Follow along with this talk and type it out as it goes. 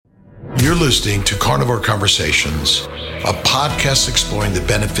listening to Carnivore Conversations, a podcast exploring the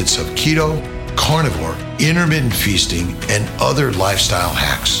benefits of keto, carnivore, intermittent feasting, and other lifestyle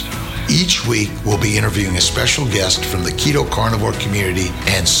hacks. Each week, we'll be interviewing a special guest from the keto carnivore community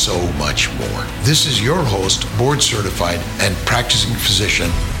and so much more. This is your host, board certified and practicing physician,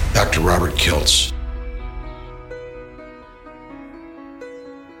 Dr. Robert Kiltz.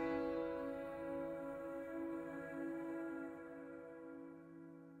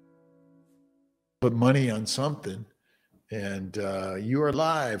 Put money on something, and you are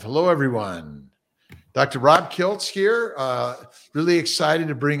live. Hello, everyone. Dr. Rob Kiltz here. Really excited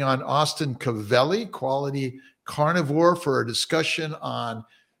to bring on Austin Cavelli, quality carnivore, for a discussion on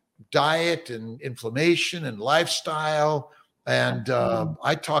diet and inflammation and lifestyle. And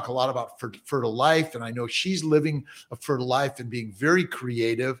I talk a lot about fertile life, and I know she's living a fertile life and being very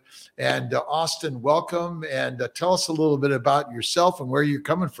creative. And Austin, welcome, and tell us a little bit about yourself and where you're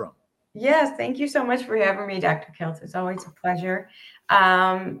coming from. Yes, thank you so much for having me, Dr. Kiltz. It's always a pleasure.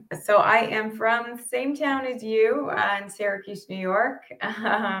 So I am from the same town as you in Syracuse, New York.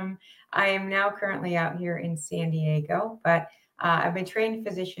 I am now currently out here in San Diego, but I'm a trained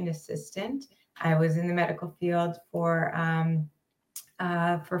physician assistant. I was in the medical field for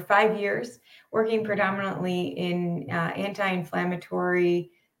 5 years, working predominantly in anti-inflammatory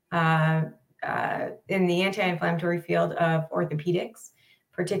in the anti-inflammatory field of orthopedics,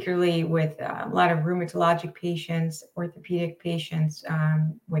 particularly with a lot of rheumatologic patients, orthopedic patients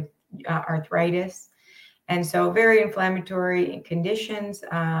with arthritis. And so very inflammatory conditions.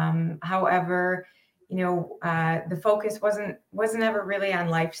 However, the focus wasn't ever really on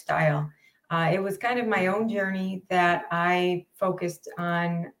lifestyle. It was kind of my own journey that I focused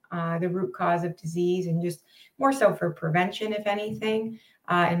on the root cause of disease, and just more so for prevention, if anything,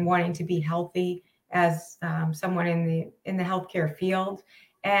 and wanting to be healthy as someone in the healthcare field.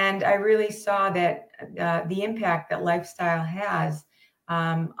 And I really saw that the impact that lifestyle has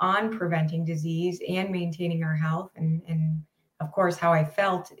on preventing disease and maintaining our health, and of course, how I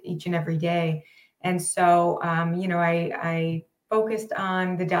felt each and every day. And so, I focused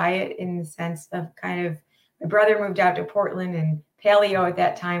on the diet in the sense of kind of, my brother moved out to Portland, and paleo at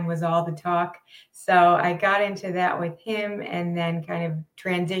that time was all the talk. So I got into that with him, and then kind of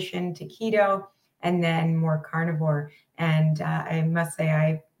transitioned to keto, and then more carnivore. And I must say,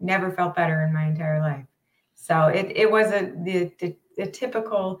 I never felt better in my entire life. So it was the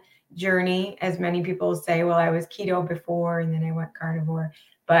typical journey, as many people say, well, I was keto before and then I went carnivore.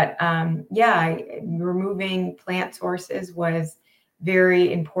 But removing plant sources was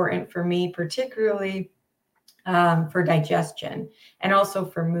very important for me, particularly for digestion and also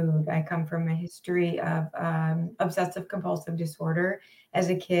for mood. I come from a history of obsessive compulsive disorder as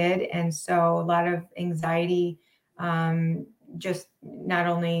a kid. And so a lot of anxiety, just not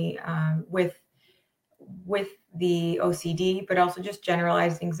only with the OCD, but also just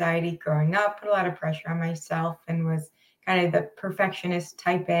generalized anxiety growing up, put a lot of pressure on myself, and was kind of the perfectionist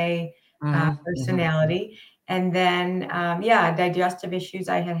type A personality. And then, digestive issues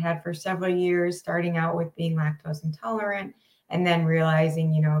I had for several years, starting out with being lactose intolerant, and then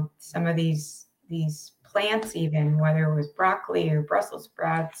realizing, some of these plants, even whether it was broccoli or Brussels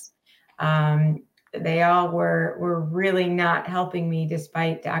sprouts, they all were really not helping me,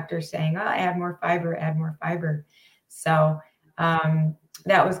 despite doctors saying, "Oh, add more fiber." So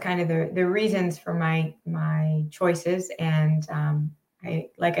that was kind of the reasons for my choices. And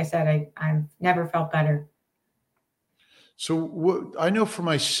I've never felt better. So I know for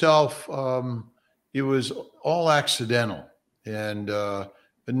myself, it was all accidental. And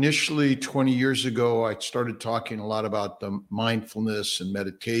initially, 20 years ago, I started talking a lot about the mindfulness and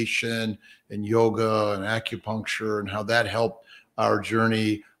meditation and yoga and acupuncture and how that helped our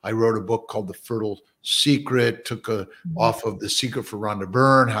journey. I wrote a book called The Fertile Secret, took off of The Secret for Rhonda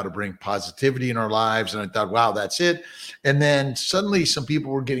Byrne, how to bring positivity in our lives. And I thought, wow, that's it. And then suddenly some people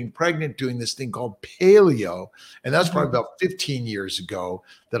were getting pregnant doing this thing called paleo. And that's probably about 15 years ago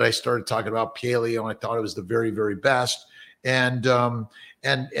that I started talking about paleo. And I thought it was the very, very best. And I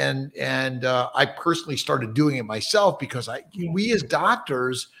personally started doing it myself because we as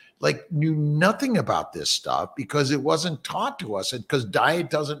doctors knew nothing about this stuff because it wasn't taught to us, and because diet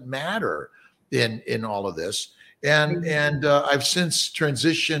doesn't matter in all of this. And I've since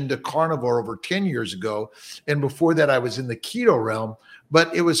transitioned to carnivore over 10 years ago. And before that, I was in the keto realm.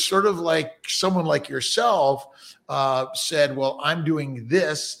 But it was sort of like someone like yourself said, well, I'm doing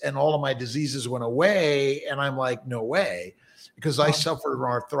this and all of my diseases went away. And I'm like, no way. Because I suffered from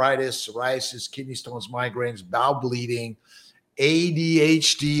arthritis, psoriasis, kidney stones, migraines, bowel bleeding,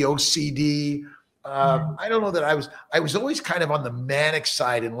 ADHD, OCD, I don't know that I was always kind of on the manic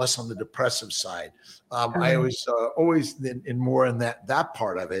side and less on the depressive side. I Okay. was always in more in that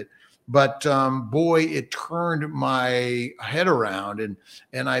part of it. But boy, it turned my head around,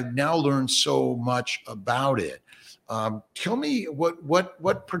 and I've now learned so much about it. Tell me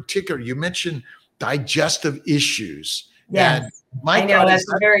what particular you mentioned digestive issues, and Yes. my I know thought is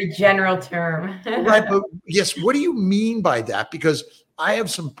that's a very general term. right, but yes, what do you mean by that? Because I have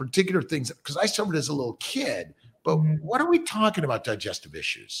some particular things because I suffered as a little kid. But Mhm. what are we talking about digestive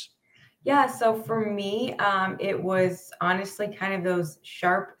issues? Yeah, so for me, it was honestly kind of those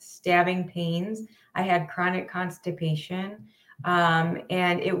sharp stabbing pains. I had chronic constipation,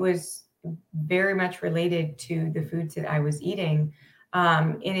 and it was very much related to the foods that I was eating.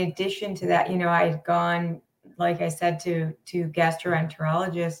 In addition to that, I had gone, like I said, to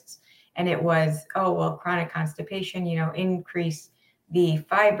gastroenterologists, and it was, oh well, chronic constipation. Increase the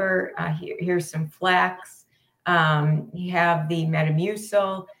fiber. Here's some flax. You have the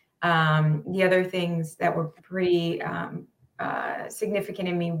Metamucil. The other things that were pretty significant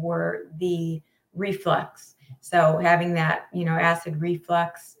in me were the reflux. So having that, acid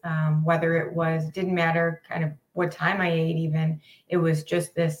reflux, whether it was, didn't matter kind of what time I ate, even, it was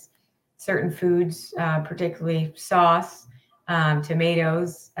just this certain foods, particularly sauce,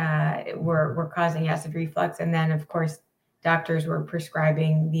 tomatoes, were causing acid reflux. And then, of course, doctors were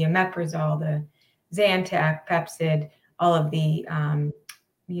prescribing the omeprazole, the Zantac, Pepcid, all of the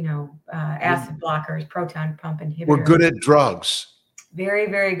We're, acid blockers, proton pump we're inhibitors. good at drugs. Very,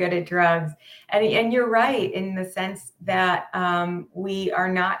 very good at drugs. And you're right in the sense that we are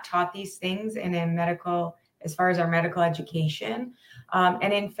not taught these things in a medical, as far as our medical education.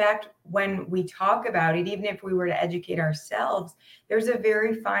 And in fact, when we talk about it, even if we were to educate ourselves, there's a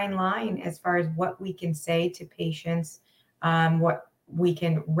very fine line as far as what we can say to patients, what we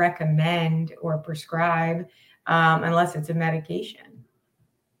can recommend or prescribe, unless it's a medication.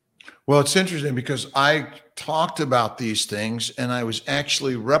 Well, it's interesting because I talked about these things and I was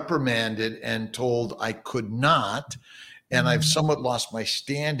actually reprimanded and told I could not. And I've Mhm. somewhat lost my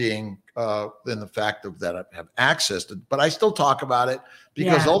standing in the fact of that I have access to, but I still talk about it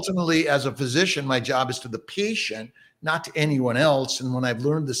because Yeah, ultimately, as a physician, my job is to the patient, not to anyone else. And when I've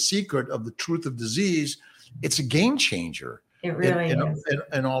learned the secret of the truth of disease, it's a game changer it in really in, is.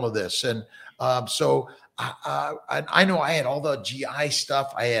 in all of this. And so I know I had all the GI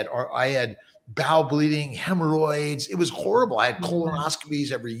stuff. I had bowel bleeding, hemorrhoids. It was horrible. I had Yeah.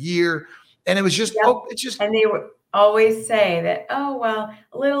 colonoscopies every year, and it was just Yep, oh, it's just and they would always say that, "Oh, well,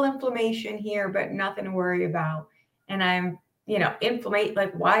 a little inflammation here, but nothing to worry about." And I'm, inflammate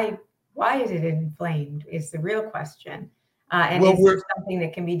like, why is it inflamed is the real question. And well, is there we're something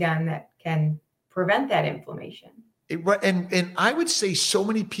that can be done that can prevent that inflammation? and I would say so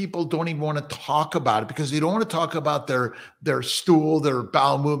many people don't even want to talk about it because they don't want to talk about their stool, their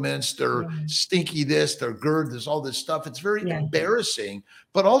bowel movements, their Yeah, stinky this, their GERD, there's all this stuff. It's very yeah, embarrassing,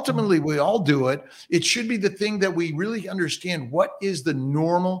 but yeah, ultimately we all do it. It should be the thing that we really understand what is the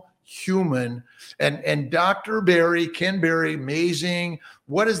normal human and Dr. Barry, Ken Barry, amazing.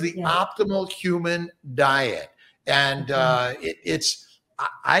 What is the yeah, optimal human diet? And okay, it's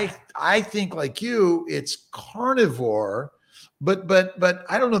I think like you, it's carnivore, but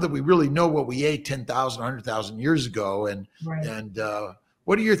I don't know that we really know what we ate 10,000, 100,000 years ago. right. And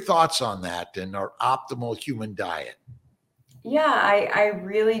what are your thoughts on that and our optimal human diet? Yeah, I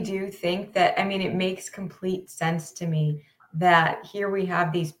really do think that, I mean, it makes complete sense to me that here we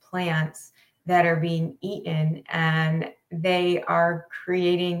have these plants that are being eaten and they are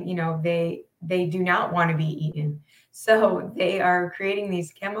creating, they do not want to be eaten. So they are creating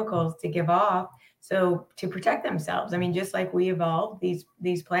these chemicals to give off so to protect themselves. I mean, just like we evolved,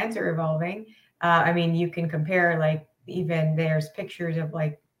 these plants are evolving. I mean, you can compare, like, even there's pictures of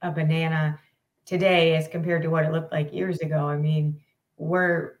like a banana today as compared to what it looked like years ago. I mean,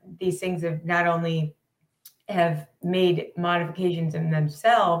 we're these things have not only have made modifications in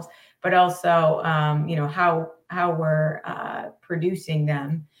themselves, but also, how we're producing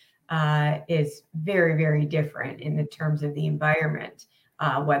them is very, very different in the terms of the environment,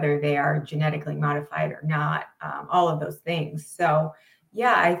 whether they are genetically modified or not, all of those things. So,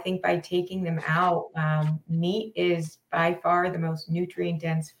 yeah, I think by taking them out, meat is by far the most nutrient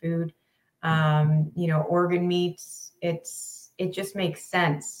dense food. Organ meats, it just makes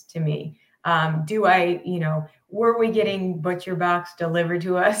sense to me. Do I, were we getting butcher box delivered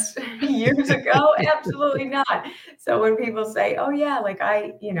to us years ago? Absolutely not. So when people say, "Oh yeah, like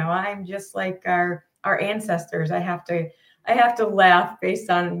I'm just like our ancestors," I have to laugh based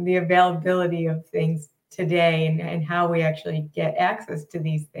on the availability of things today and how we actually get access to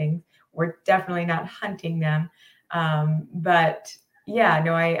these things. we're definitely not hunting them. But yeah,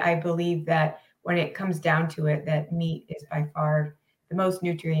 no, I believe that when it comes down to it, that meat is by far the most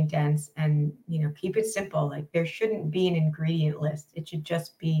nutrient dense, and keep it simple. Like, there shouldn't be an ingredient list. It should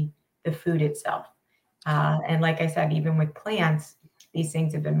just be the food itself. And like I said, even with plants, these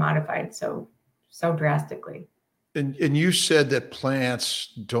things have been modified so drastically. And you said that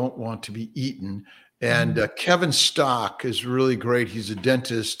plants don't want to be eaten. And Mhm. Kevin Stock is really great. He's a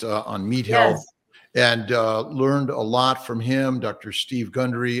dentist on meat health, Yes, and learned a lot from him. Dr. Steve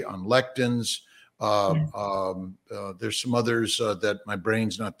Gundry on lectins. yes, There's some others that my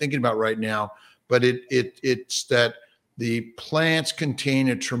brain's not thinking about right now, but it's that the plants contain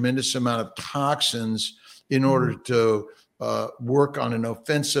a tremendous amount of toxins in order mhm, to work on an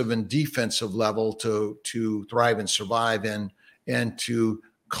offensive and defensive level to thrive and survive, and to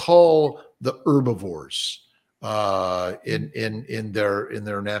cull the herbivores in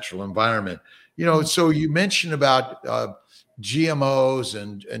their natural environment. mhm. So you mentioned about GMOs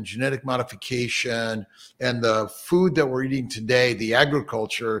and genetic modification, and the food that we're eating today. The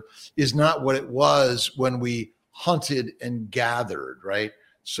agriculture is not what it was when we hunted and gathered, right?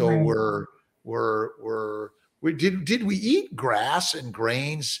 So Right. did we eat grass and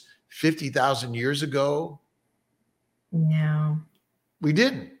grains 50,000 years ago? No. We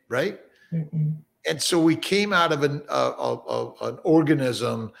didn't, right? Mm-mm. And so we came out of an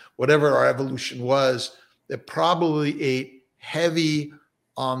organism, whatever our evolution was, that probably ate heavy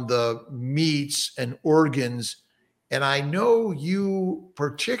on the meats and organs. And I know you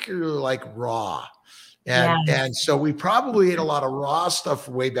particularly like raw. And Yes. so we probably ate a lot of raw stuff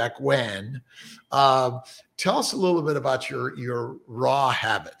way back when. Tell us a little bit about your raw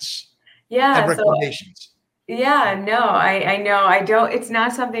habits and Yeah. So recommendations. yeah, no, I know. I don't, it's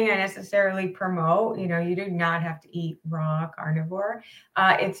not something I necessarily promote. You do not have to eat raw carnivore.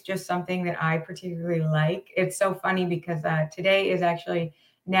 It's just something that I particularly like. It's so funny because today is actually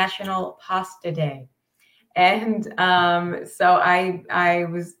National Pasta Day. And so I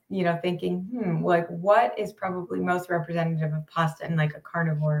was, thinking, like, what is probably most representative of pasta in like a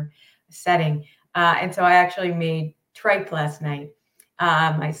carnivore setting? And so I actually made tripe last night.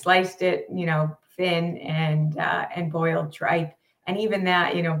 I sliced it, thin, and boiled tripe. And even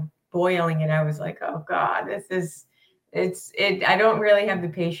that, boiling it, I was like, oh God, this is it's it. I don't really have the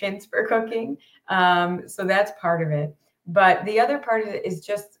patience for cooking. So that's part of it. But the other part of it is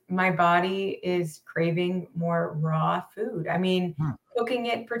just my body is craving more raw food. I mean, Hmm. cooking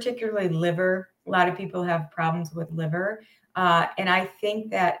it, particularly liver, a lot of people have problems with liver. And I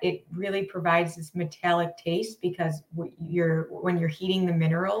think that it really provides this metallic taste because when you're heating the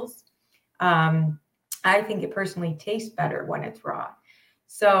minerals, um, I think it personally tastes better when it's raw.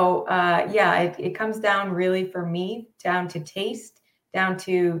 So yeah, it comes down really for me down to taste, down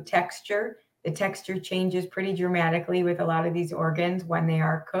to texture. The texture changes pretty dramatically with a lot of these organs when they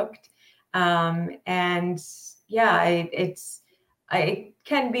are cooked. And yeah, it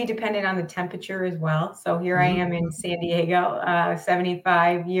can be dependent on the temperature as well. So here I Mhm. am in San Diego,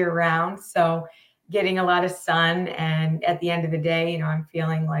 75 year round. So getting a lot of sun. And at the end of the day, I'm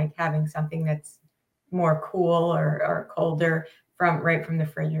feeling like having something that's more cool or colder right from the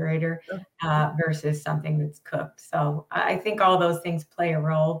refrigerator versus something that's cooked. So I think all those things play a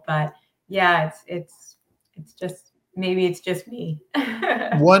role. But yeah, it's just maybe it's just me.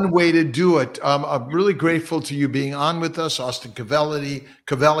 One way to do it. I'm really grateful to you being on with us, Austin Cavelli,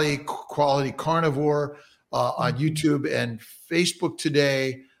 Quality Carnivore, on YouTube and Facebook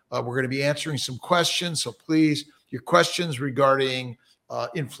today. We're going to be answering some questions. So please, your questions regarding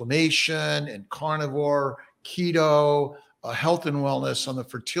inflammation and carnivore, keto, health and wellness on the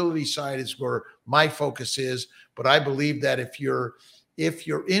fertility side is where my focus is. But I believe that if you're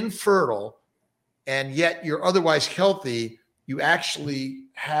infertile and yet you're otherwise healthy, you actually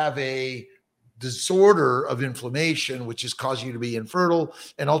have a disorder of inflammation, which is causing you to be infertile.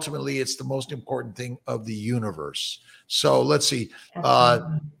 And ultimately, it's the most important thing of the universe. So let's see. Uh,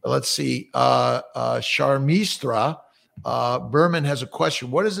 Absolutely. let's see. Sharmistra Berman has a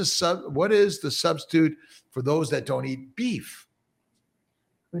question. What is the substitute for those that don't eat beef?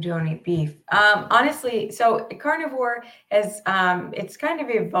 Who don't eat beef. Honestly, so carnivore has it's kind of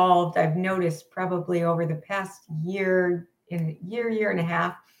evolved. I've noticed probably over the past year and a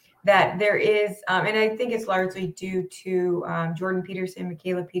half that there is, and I think it's largely due to Jordan Peterson,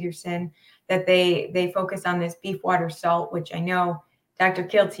 Michaela Peterson, that they focus on this beef water salt, which I know Dr.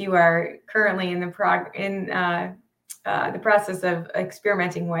 Kilt, you are currently in the process of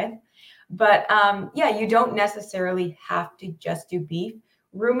experimenting with. But yeah, you don't necessarily have to just do beef.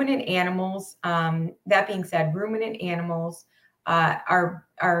 Ruminant animals, that being said, ruminant animals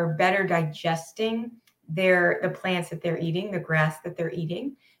are better digesting the plants that they're eating, the grass that they're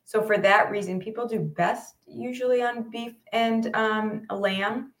eating. So for that reason, people do best usually on beef and a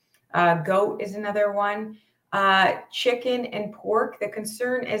lamb. Goat is another one. Chicken and pork. The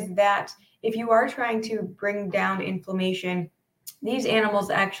concern is that if you are trying to bring down inflammation, these animals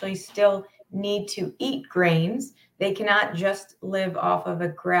actually still need to eat grains. They cannot just live off of a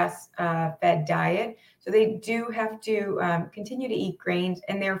grass-fed diet. So they do have to continue to eat grains,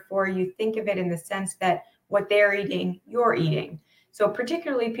 and therefore you think of it in the sense that what they're eating, you're eating. So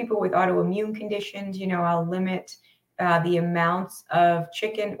particularly people with autoimmune conditions, I'll limit the amounts of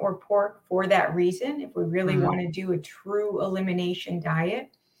chicken or pork for that reason, if we really want to do a true elimination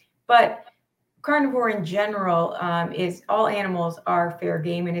diet. But carnivore in general is all animals are fair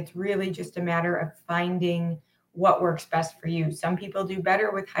game, and it's really just a matter of finding what works best for you. Some people do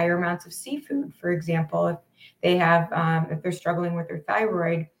better with higher amounts of seafood. For example, if they have, if they're struggling with their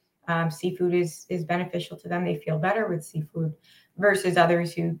thyroid, seafood is beneficial to them. They feel better with seafood versus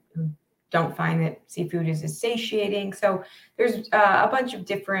others who don't find that seafood is as satiating. So there's a bunch of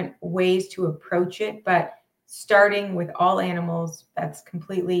different ways to approach it, but starting with all animals, that's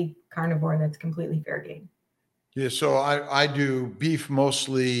completely carnivore, that's completely fair game. Yeah, so I do beef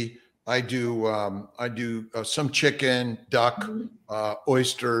mostly. I do some chicken, duck,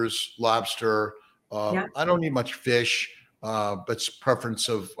 oysters, lobster. Yeah. I don't eat much fish, but it's preference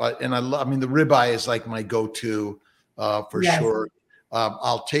of and I mean the ribeye is like my go-to for Yes. sure.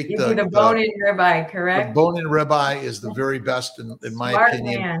 I'll take You do the bone-in ribeye, the correct? bone-in ribeye is the very best in my Smart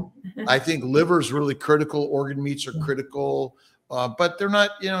opinion. man. I think liver is really critical. Organ meats are critical, but they're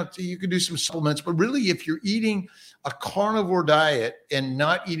not, you can do some supplements. But really, if you're eating a carnivore diet and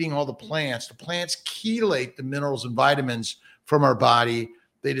not eating all the plants chelate the minerals and vitamins from our body.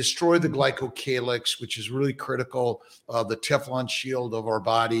 They destroy the glycocalyx, which is really critical, the Teflon shield of our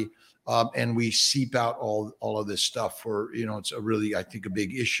body. And we seep out all of this stuff for, it's a really, I think, a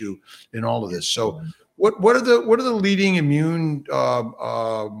big issue in all of this. So what are the leading immune,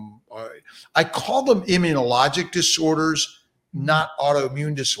 I call them immunologic disorders, not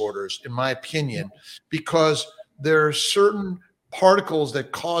autoimmune disorders, in my opinion, because there are certain particles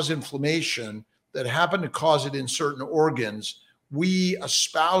that cause inflammation that happen to cause it in certain organs. We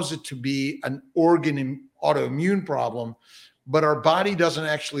espouse it to be an organ autoimmune problem, but our body doesn't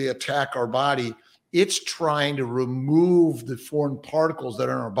actually attack our body. It's trying to remove the foreign particles that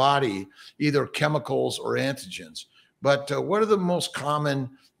are in our body, either chemicals or antigens. But what are the most common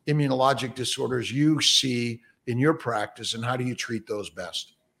immunologic disorders you see in your practice, and how do you treat those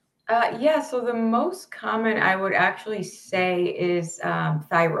best? Yeah, so the most common I would actually say is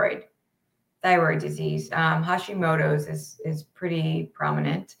thyroid disease. Hashimoto's is pretty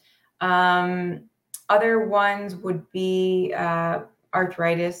prominent. Other ones would be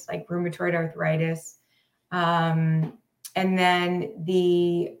arthritis, like rheumatoid arthritis. And then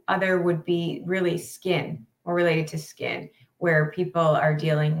the other would be really skin, or related to skin, where people are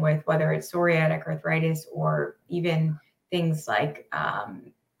dealing with whether it's psoriatic arthritis or even things like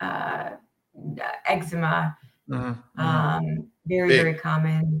eczema. Very, very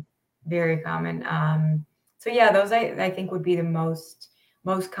common. Very common. So yeah, those I think would be the most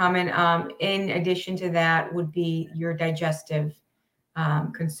common. In addition to that would be your digestive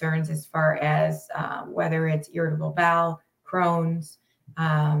concerns, as far as whether it's irritable bowel, Crohn's,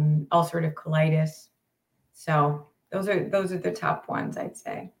 ulcerative colitis. So those are the top ones, I'd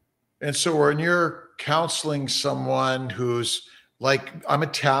say. And so when you're counseling someone who's like, I'm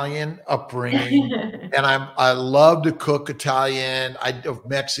Italian upbringing, and I love to cook Italian,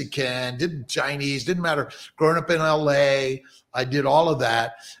 Mexican, didn't Chinese, didn't matter. Growing up in LA, I did all of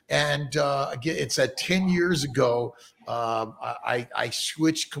that. And again, it's at 10 years ago. I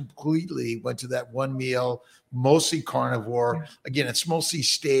switched completely, went to that one meal, mostly carnivore. Again, it's mostly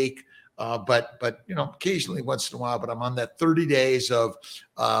steak. But occasionally, once in a while. But I'm on that 30 days of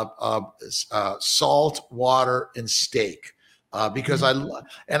salt, water, and steak because I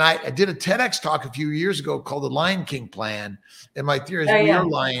did a TEDx talk a few years ago called the Lion King Plan, and my theory is we are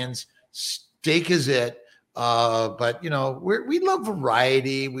lions. Steak is it. But we love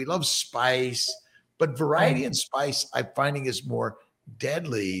variety. We love spice, but variety and spice I'm finding is more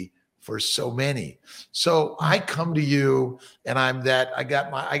deadly for so many. So I come to you and I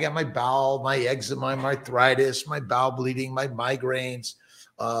got my bowel, my eczema, my arthritis, my bowel bleeding, my migraines,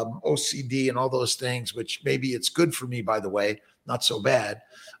 OCD, and all those things, which maybe it's good for me, by the way, not so bad.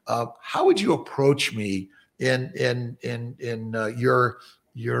 How would you approach me in your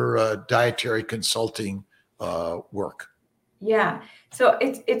dietary consulting work? Yeah. So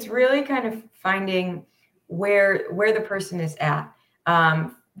it's really kind of finding where the person is at.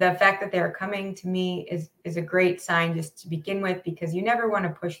 The fact that they're coming to me is a great sign just to begin with, because you never want to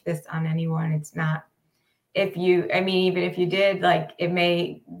push this on anyone. It's not, if you, I mean, even if you did, like, they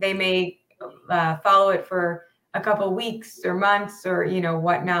may follow it for a couple weeks or months or,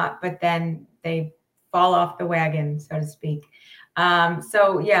 whatnot, but then they fall off the wagon, so to speak.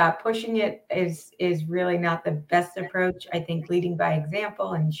 So yeah, pushing it is really not the best approach. I think leading by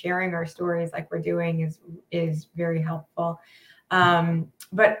example and sharing our stories like we're doing is very helpful.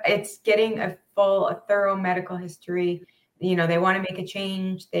 But it's getting a thorough medical history. They want to make a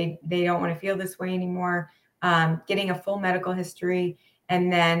change. They don't want to feel this way anymore. Getting a full medical history,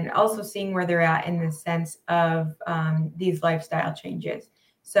 and then also seeing where they're at in the sense of these lifestyle changes.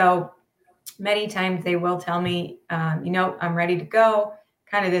 So many times they will tell me, I'm ready to go,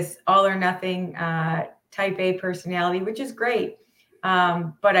 kind of this all or nothing type A personality, which is great.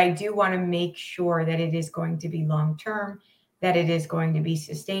 But I do want to make sure that it is going to be long-term, that it is going to be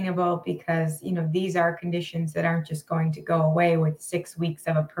sustainable, because, these are conditions that aren't just going to go away with 6 weeks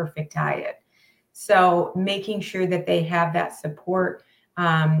of a perfect diet. So making sure that they have that support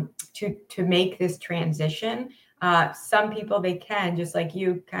to make this transition. Some people, they can, just like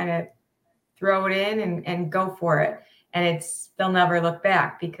you, kind of throw it in and go for it. And they'll never look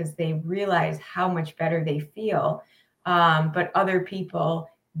back because they realize how much better they feel. But other people,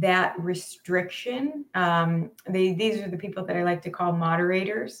 that restriction, these are the people that I like to call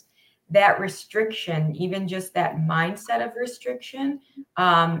moderators. That restriction, even just that mindset of restriction,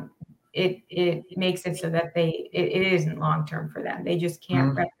 it makes it so that it isn't long-term for them. They just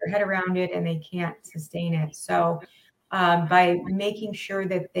can't wrap their head around it, and they can't sustain it. So by making sure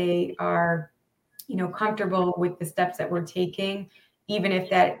that they are, comfortable with the steps that we're taking, even if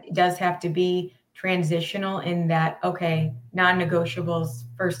that does have to be transitional, in that, okay, non-negotiables,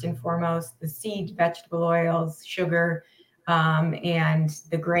 first and foremost, the seed, vegetable oils, sugar, and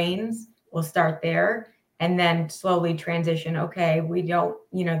the grains. We'll start there and then slowly transition. Okay, we don't,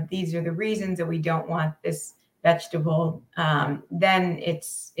 these are the reasons that we don't want this vegetable. Then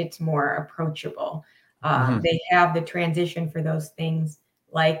it's more approachable. They have the transition for those things,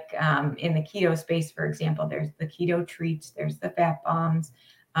 like in the keto space, for example. There's the keto treats, there's the fat bombs.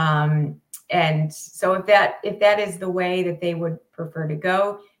 And so if that is the way that they would prefer to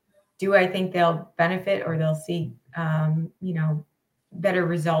go, do I think they'll benefit, or they'll see, better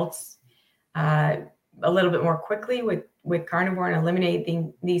results a little bit more quickly with carnivore and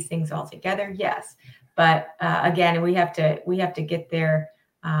eliminating these things altogether? Yes. But again, we have to get there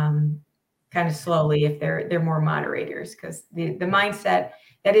kind of slowly if they're more moderators, because the mindset,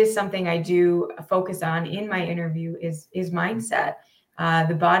 that is something I do focus on in my interview, is mindset.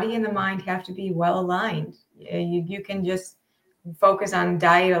 The body and the mind have to be well aligned. You can just focus on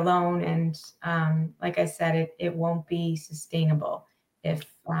diet alone, and like I said, it won't be sustainable if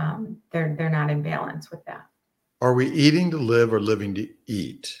they're not in balance with that. Are we eating to live or living to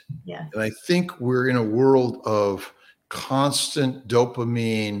eat? Yeah. And I think we're in a world of constant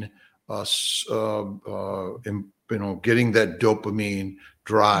dopamine, getting that dopamine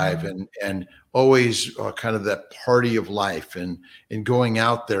drive, and always kind of that party of life, and going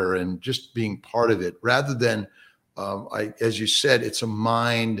out there and just being part of it, rather than, as you said, it's a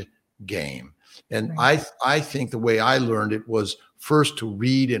mind game. And Right. I think the way I learned it was first to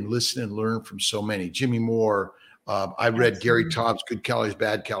read and listen and learn from so many. Jimmy Moore. I read Gary Absolutely. Taubes' Good Calories,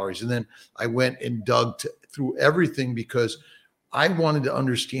 Bad Calories. And then I went and dug through everything, because I wanted to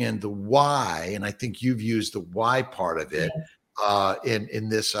understand the why. And I think you've used the why part of it. Yes. In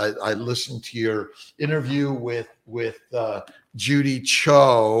this, I listened to your interview with Judy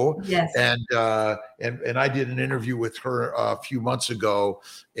Cho, Yes. and I did an interview with her a few months ago,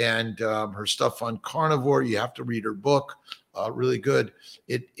 and her stuff on carnivore. You have to read her book. Really good.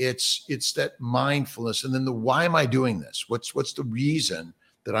 It's that mindfulness, and then the why am I doing this? What's the reason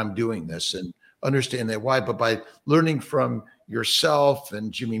that I'm doing this, and understand that why. But by learning from yourself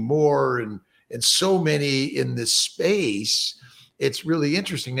and Jimmy Moore and so many in this space, it's really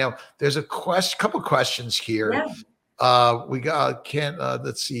interesting. Now, there's a couple questions here. Yeah. We got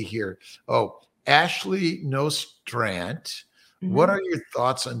let's see here. Oh, Ashley Nostrant. What Mhm. are your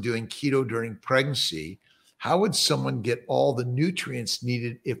thoughts on doing keto during pregnancy? How would someone get all the nutrients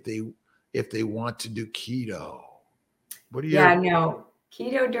needed if they want to do keto? What are Yeah, your no,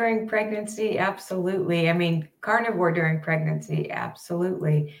 keto during pregnancy, absolutely. I mean, carnivore during pregnancy,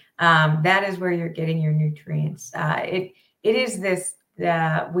 absolutely. That is where you're getting your nutrients. It is this,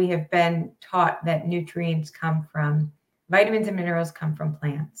 we have been taught that nutrients come from, vitamins and minerals come from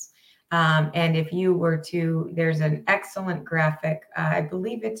plants. And if you were to, there's an excellent graphic. I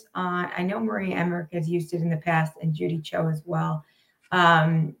believe it's on, I know Maria Emmerich has used it in the past and Judy Cho as well.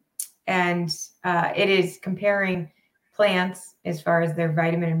 And it is comparing plants as far as their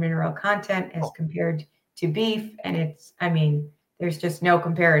vitamin and mineral content as compared to beef. And it's, I mean, there's just no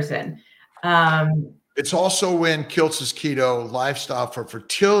comparison. It's also when Kiltz's Keto Lifestyle for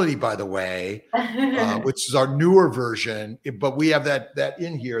Fertility, by the way, which is our newer version. But we have that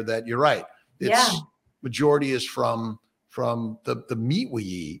in here that you're right. It's majority is from the meat we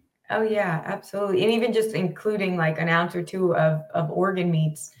eat. Oh yeah, absolutely. And even just including like an ounce or two of organ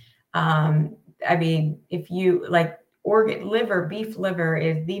meats. I mean, if you like beef liver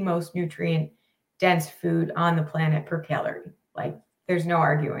is the most nutrient dense food on the planet per calorie. Like there's no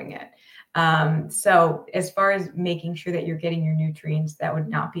arguing it. So as far as making sure that you're getting your nutrients, that would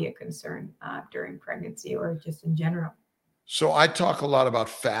not be a concern during pregnancy or just in general. So I talk a lot about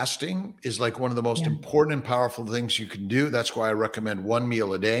fasting is like one of the most important and powerful things you can do. That's why I recommend one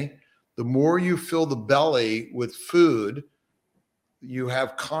meal a day. The more you fill the belly with food, you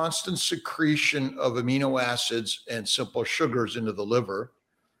have constant secretion of amino acids and simple sugars into the liver.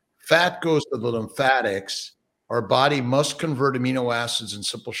 Fat goes to the lymphatics. Our body must convert amino acids and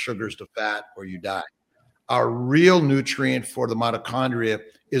simple sugars to fat or you die. Our real nutrient for the mitochondria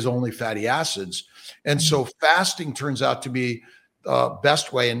is only fatty acids. And so fasting turns out to be the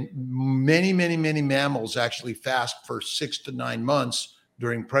best way. And many mammals actually fast for 6 to 9 months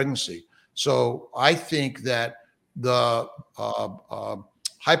during pregnancy. So I think that the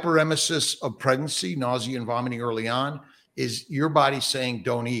hyperemesis of pregnancy, nausea and vomiting early on, is your body saying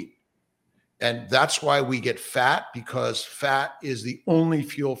don't eat. And that's why we get fat, because fat is the only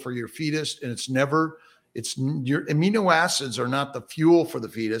fuel for your fetus. And your amino acids are not the fuel for the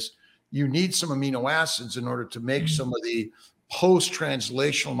fetus. You need some amino acids in order to make some of the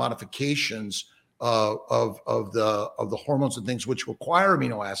post-translational modifications of the hormones and things which require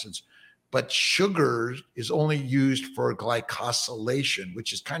amino acids. But sugar is only used for glycosylation,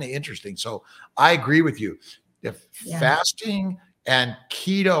 which is kind of interesting. So I agree with you. If fasting and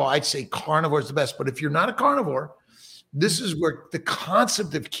keto, I'd say carnivore is the best. But if you're not a carnivore, this is where the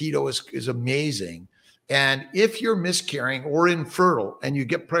concept of keto is amazing. And if you're miscarrying or infertile and you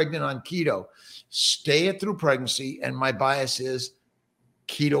get pregnant on keto, stay it through pregnancy. And my bias is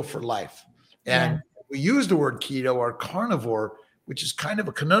keto for life. And we use the word keto or carnivore, which is kind of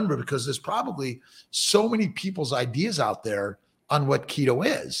a conundrum because there's probably so many people's ideas out there on what keto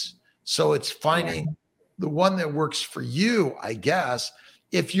is. So it's finding the one that works for you, I guess.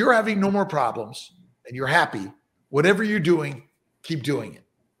 If you're having no more problems and you're happy, whatever you're doing, keep doing it.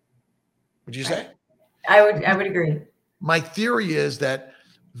 Would you say? I would agree. My theory is that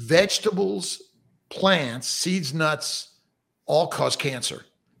vegetables, plants, seeds, nuts, all cause cancer.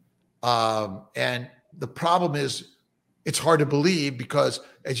 And the problem is it's hard to believe because,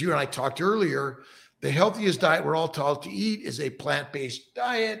 as you and I talked earlier, the healthiest diet we're all taught to eat is a plant-based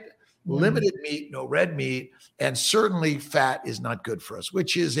diet, limited meat, no red meat, and certainly fat is not good for us,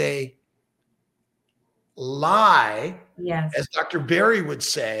 which is a lie, as Dr. Berry would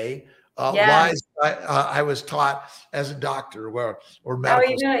say. Lies I was taught as a doctor or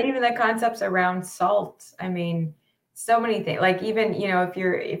medical. Even the concepts around salt. I mean, so many things. Like even if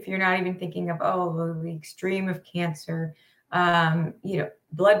you're not even thinking of the extreme of cancer,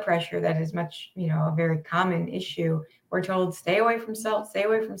 blood pressure, that is much a very common issue. We're told stay away from salt, stay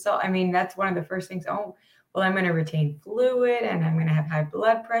away from salt. I mean, that's one of the first things. Oh, well, I'm going to retain fluid and I'm going to have high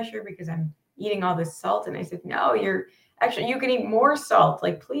blood pressure because I'm eating all this salt. And I said, no, you can eat more salt.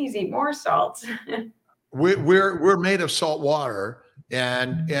 Like, please eat more salt. We're made of salt water,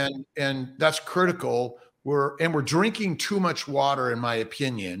 and that's critical. We're drinking too much water, in my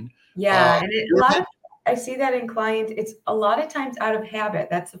opinion. Yeah, and I see that in clients. It's a lot of times out of habit.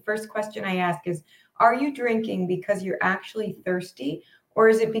 That's the first question I ask is, are you drinking because you're actually thirsty, or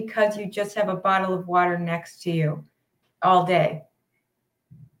is it because you just have a bottle of water next to you all day?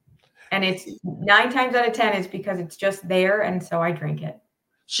 And it's 9 times out of 10 is because it's just there, and so I drink it.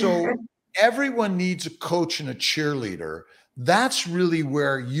 So everyone needs a coach and a cheerleader. That's really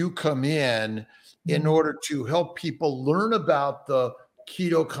where you come in order to help people learn about the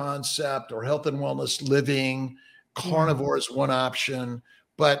keto concept or health and wellness living. Carnivore is one option,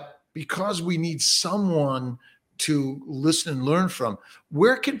 but because we need someone to listen and learn from,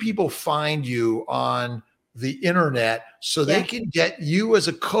 where can people find you on the internet so they can get you as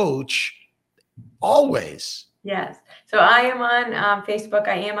a coach always? Yes. So I am on Facebook.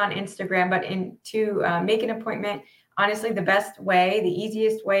 I am on Instagram, but to make an appointment, honestly, the best way, the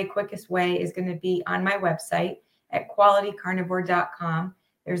easiest way, quickest way is going to be on my website at qualitycarnivore.com.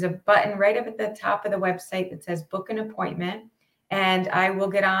 there's a button right up at the top of the website that says book an appointment. And I will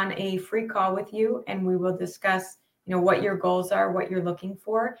get on a free call with you and we will discuss, what your goals are, what you're looking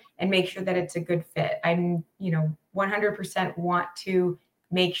for, and make sure that it's a good fit. I'm, 100% want to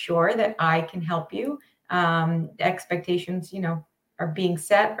make sure that I can help you. Expectations, are being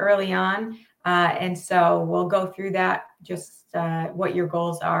set early on. And so we'll go through that, just what your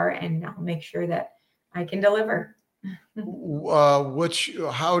goals are, and I'll make sure that I can deliver.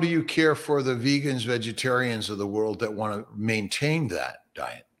 How do you care for the vegans, vegetarians of the world that want to maintain that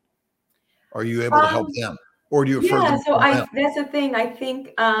diet? Are you able to help them, or do you refer Yeah, them so to them? that's the thing. I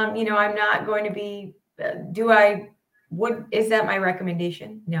think, I'm not going to be, is that my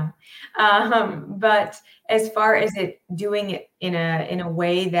recommendation? No. But as far as doing it in a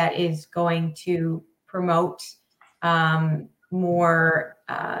way that is going to promote, more,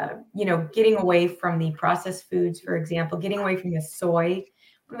 getting away from the processed foods, for example, getting away from the soy.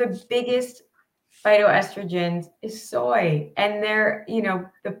 One of the biggest phytoestrogens is soy, and they're,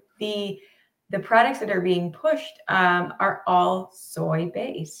 the products that are being pushed, are all soy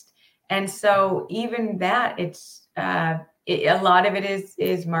based. And so even that, a lot of it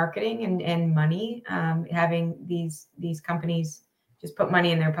is marketing and money, having these companies just put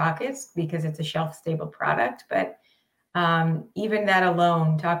money in their pockets because it's a shelf stable product. But even that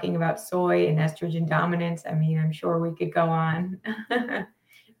alone, talking about soy and estrogen dominance, I mean, I'm sure we could go on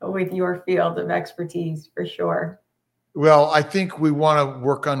with your field of expertise for sure. Well, I think we want to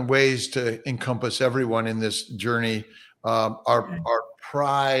work on ways to encompass everyone in this journey. Our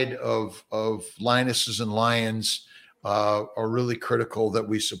pride of lionesses and lions are really critical that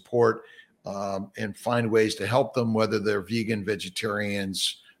we support and find ways to help them, whether they're vegan,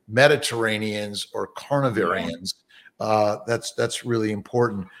 vegetarians, Mediterraneans, or carnivarians. That's really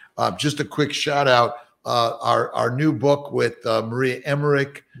important. Just a quick shout out. Our new book with Maria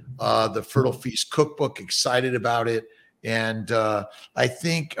Emmerich, the Fertile Feast Cookbook. Excited about it. And I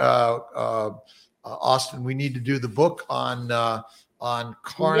think Austin, we need to do the book on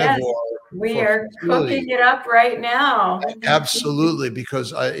carnivore. Yes, we are cooking it up right now. Absolutely,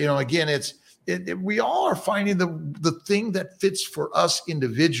 because again, we all are finding the thing that fits for us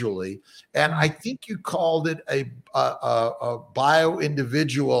individually, and I think you called it a bio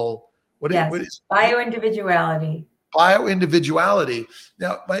individual. What is bio-individuality? Bio-individuality.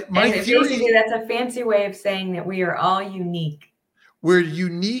 Now, my theory, basically, that's a fancy way of saying that we are all unique. We're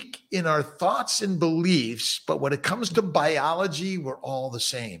unique in our thoughts and beliefs, but when it comes to biology, we're all the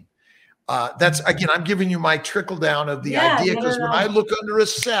same. That's, again, I'm giving you my trickle down of the idea, because when I look under a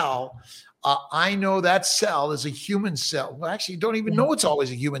cell, I know that cell is a human cell. Well, actually, you don't even know it's always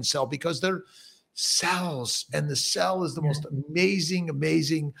a human cell, because they're cells, and the cell is the most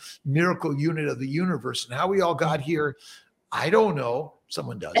amazing miracle unit of the universe. And how we all got here, I don't know.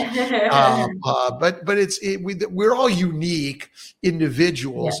 Someone does, but we're all unique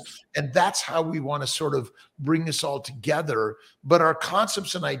individuals, and that's how we want to sort of bring this all together. But our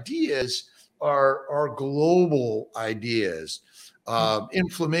concepts and ideas are global ideas.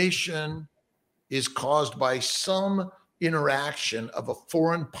 Inflammation is caused by some interaction of a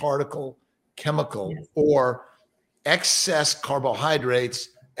foreign particle, chemical, or excess carbohydrates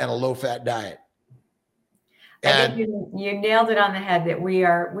and a low-fat diet. I think you nailed it on the head, that we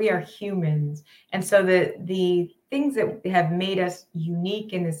are humans. And so the things that have made us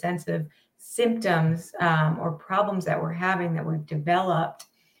unique in the sense of symptoms or problems that we're having, that we've developed,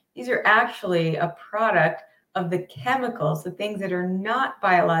 these are actually a product of the chemicals, the things that are not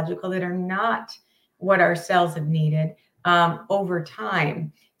biological, that are not what our cells have needed over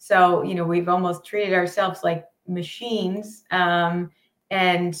time. So, we've almost treated ourselves like machines. And,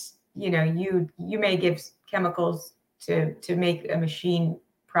 you may give chemicals to make a machine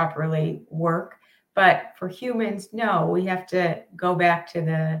properly work, but for humans, no, we have to go back to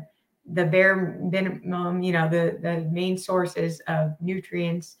the bare minimum, the main sources of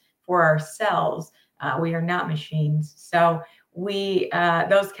nutrients for our cells. We are not machines. So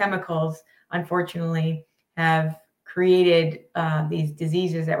those chemicals, unfortunately, have created these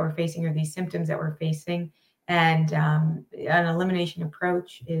diseases that we're facing, or these symptoms that we're facing. And an elimination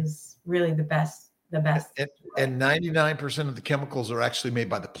approach is really the best. And 99% of the chemicals are actually made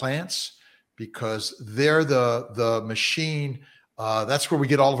by the plants, because they're the machine. That's where we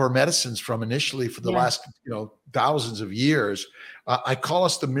get all of our medicines from initially for the last thousands of years. I call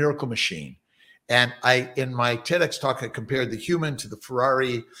us the miracle machine. And in my TEDx talk, I compared the human to the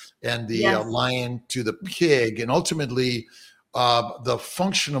Ferrari and the lion to the pig. And ultimately, the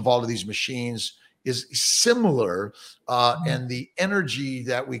function of all of these machines is similar. And the energy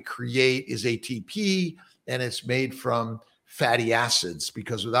that we create is ATP, and it's made from fatty acids,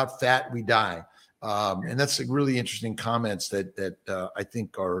 because without fat, we die. And that's a really interesting comments that I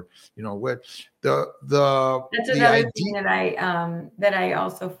think are, what That's the another thing idea. that I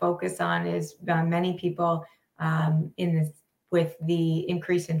also focus on is many people in this with the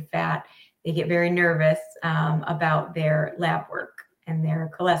increase in fat, they get very nervous about their lab work and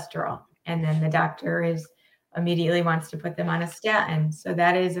their cholesterol, and then the doctor is immediately wants to put them on a statin. So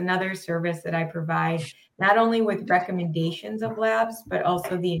that is another service that I provide, not only with recommendations of labs, but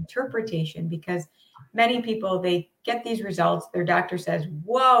also the interpretation, because many people, they get these results, their doctor says,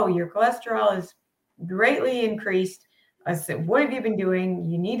 whoa, your cholesterol is greatly increased. I said, what have you been doing?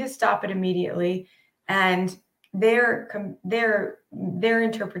 You need to stop it immediately. And their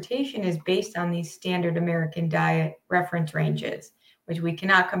interpretation is based on these standard American diet reference ranges, which we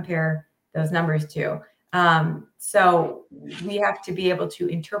cannot compare those numbers to. So we have to be able to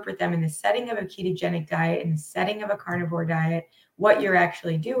interpret them in the setting of a ketogenic diet, in the setting of a carnivore diet, what you're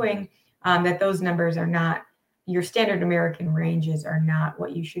actually doing, that those numbers are not, your standard American ranges are not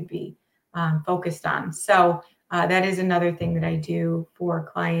what you should be focused on. So that is another thing that I do for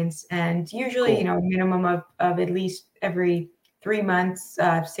clients. And usually, Cool. a minimum of at least every 3 months,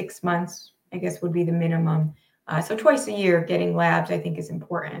 6 months, I guess would be the minimum. So twice a year getting labs, I think, is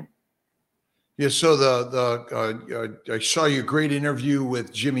important. Yeah, so I saw your great interview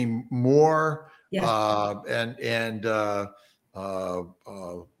with Jimmy Moore, Yes.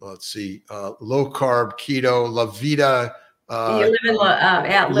 let's see, low carb keto, La Vida, You live in La,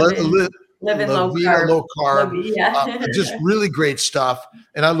 La, live in La low Vida carb. low carb, Yeah. just really great stuff.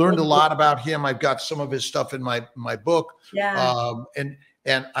 And I learned a Thank you. lot about him. I've got some of his stuff in my book. Yeah. And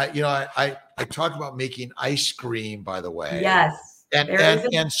I talk about making ice cream, by the way, Yes. There is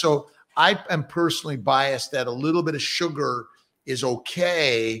and so I am personally biased that a little bit of sugar is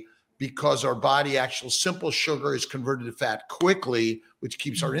okay, because our body actual simple sugar is converted to fat quickly, which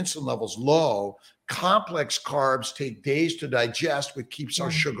keeps our insulin levels low. Complex carbs take days to digest, which keeps our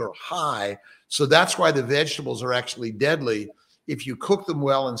sugar high. So that's why the vegetables are actually deadly if you cook them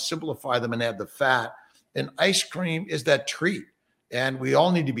well and simplify them and add the fat. And ice cream is that treat. And we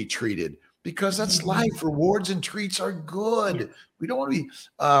all need to be treated, because that's life. Rewards and treats are good. We don't want to be.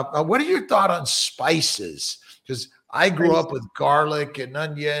 What are your thoughts on spices? Because I grew up with garlic and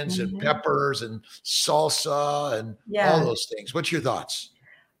onions and peppers and salsa and all Yeah. those things. What's your thoughts?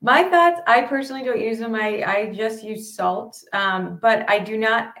 My thoughts, I personally don't use them. I just use salt, but I do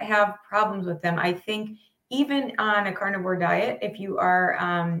not have problems with them. I think even on a carnivore diet, if you are,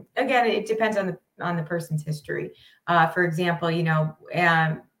 again, it depends on the person's history. For example,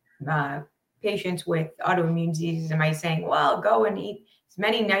 patients with autoimmune diseases, am I saying, well, go and eat as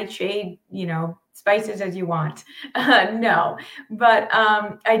many nightshade, spices as you want? No, but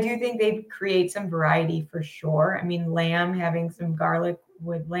I do think they create some variety for sure. I mean, lamb, having some garlic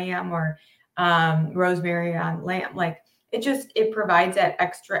with lamb, or rosemary on lamb, like it provides that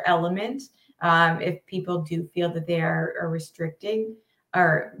extra element if people do feel that they are restricting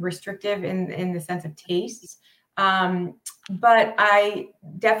or restrictive in the sense of tastes. But I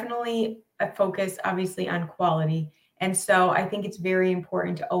definitely focus obviously on quality. And so I think it's very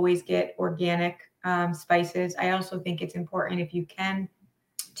important to always get organic spices. I also think it's important, if you can,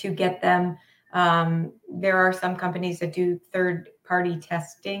 to get them. There are some companies that do third-party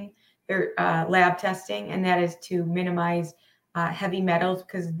testing, their lab testing, and that is to minimize heavy metals,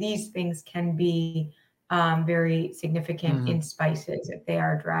 because these things can be very significant in spices if they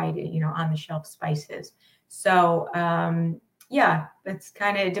are dried, on the shelf spices. So yeah, that's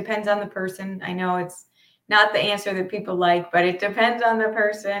kind of, it depends on the person. I know it's not the answer that people like, but it depends on the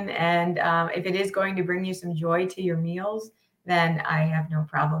person. And if it is going to bring you some joy to your meals, then I have no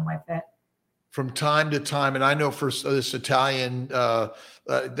problem with it. From time to time, and I know for this Italian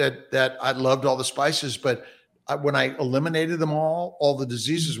that I loved all the spices, but when I eliminated them all the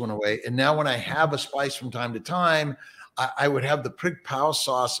diseases went away. And now when I have a spice from time to time, I would have the prig pow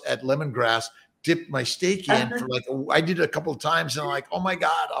sauce at lemongrass, dip my steak in for I did it a couple of times, and I'm like, oh my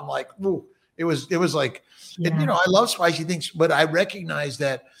God, I'm like, ooh, it was like, and I love spicy things, but I recognize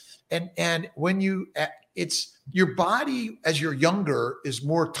that, and when it's your body as you're younger is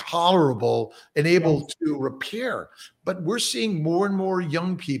more tolerable and able to repair. But we're seeing more and more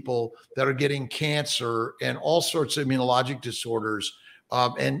young people that are getting cancer and all sorts of immunologic disorders,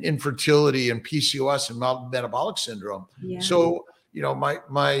 and infertility and PCOS and metabolic syndrome. So,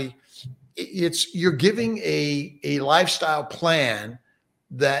 you're giving a lifestyle plan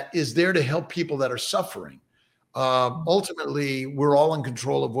that is there to help people that are suffering. Ultimately, we're all in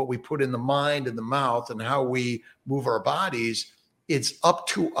control of what we put in the mind and the mouth and how we move our bodies. It's up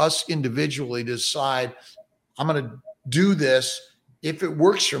to us individually to decide, I'm going to do this. If it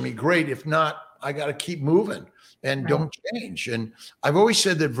works for me, great. If not, I got to keep moving and Right. don't change. And I've always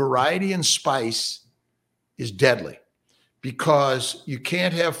said that variety and spice is deadly, because you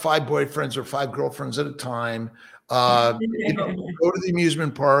can't have 5 boyfriends or 5 girlfriends at a time. Go to the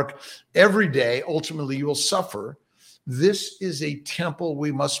amusement park every day. Ultimately, you will suffer. This is a temple.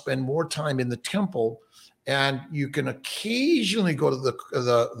 We must spend more time in the temple, and you can occasionally go to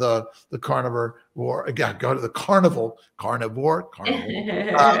the carnivore, or again, go to the carnival.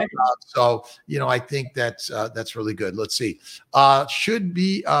 So I think that's really good. Let's see. Should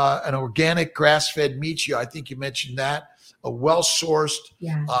be an organic grass-fed meat. I think you mentioned that. A well-sourced,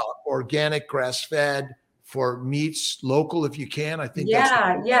 Yeah. organic grass-fed for meats, local if you can. I think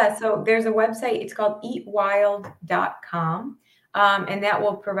that's Yeah. So there's a website, it's called eatwild.com. And that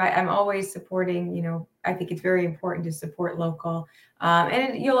will provide, I'm always supporting, I think it's very important to support local.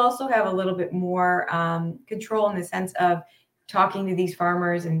 And you'll also have a little bit more control in the sense of talking to these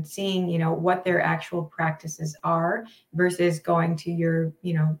farmers and seeing, what their actual practices are versus going to your,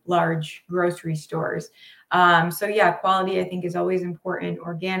 large grocery stores. So yeah, quality I think is always important.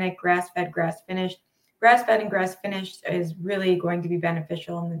 Organic, grass-fed, grass-finished. Grass-fed and grass-finished is really going to be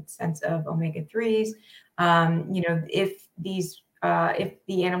beneficial in the sense of omega-3s. If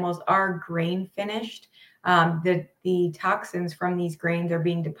the animals are grain finished, the toxins from these grains are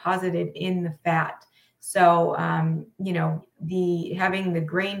being deposited in the fat. So, having the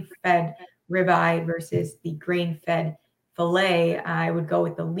grain-fed ribeye versus the grain-fed fillet, I would go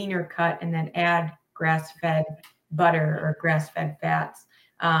with the leaner cut and then add grass-fed butter or grass-fed fats.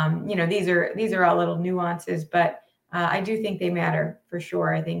 These are all little nuances, but I do think they matter for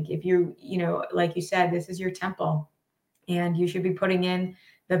sure. I think if like you said, this is your temple, and you should be putting in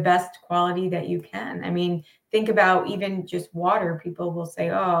the best quality that you can. I mean, think about even just water. People will say,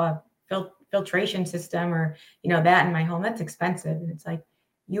 "Oh, filtration system," or that in my home, that's expensive, and it's like,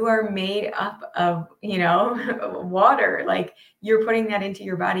 you are made up of water. Like, you're putting that into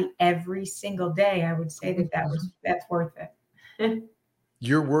your body every single day. I would say that's worth it.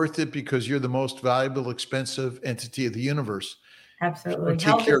 You're worth it because you're the most valuable, expensive entity of the universe. If you don't Absolutely. take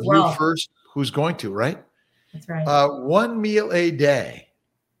Health care is of you wealth. first, who's going to, right? That's right. One meal a day.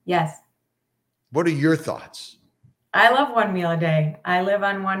 Yes. What are your thoughts? I love one meal a day. I live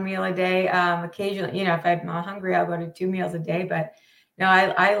on one meal a day. Occasionally, if I'm hungry, I'll go to 2 meals a day. But no,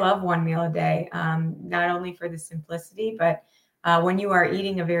 I love one meal a day. Not only for the simplicity, but when you are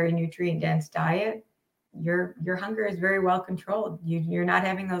eating a very nutrient dense diet, your hunger is very well controlled. You're not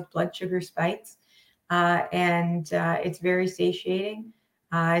having those blood sugar spikes, and it's very satiating.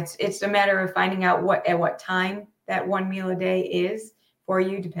 It's a matter of finding out at what time that one meal a day is for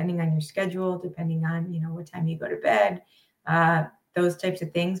you, depending on your schedule, depending on what time you go to bed, those types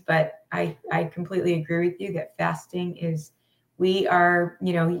of things. But I completely agree with you that fasting is. We are,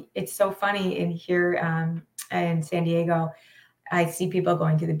 it's so funny in here in San Diego. I see people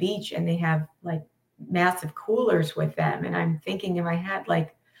going to the beach and they have like massive coolers with them, and I'm thinking in my head,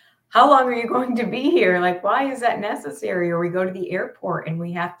 like, how long are you going to be here? Like, why is that necessary? Or we go to the airport and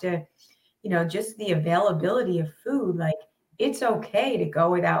we have to, just the availability of food. Like, it's okay to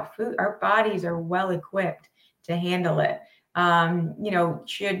go without food. Our bodies are well equipped to handle it.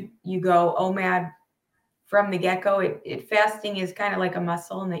 Should you go OMAD from the get-go? Fasting is kind of like a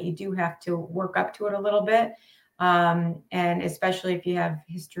muscle, and that you do have to work up to it a little bit. And especially if you have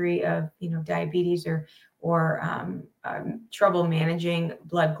history of, diabetes or trouble managing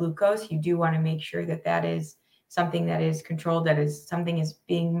blood glucose, you do want to make sure that is something that is controlled, that is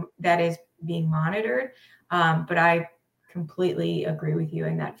being monitored. But I completely agree with you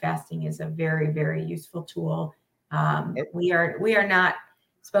in that fasting is a very, very useful tool. We are not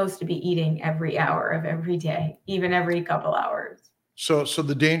supposed to be eating every hour of every day, even every couple hours. So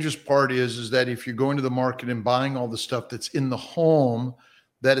the dangerous part is that if you're going to the market and buying all the stuff that's in the home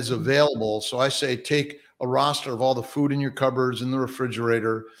that is available, so I say take a roster of all the food in your cupboards, in the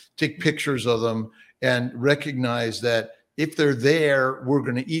refrigerator, take pictures of them, and recognize that if they're there, we're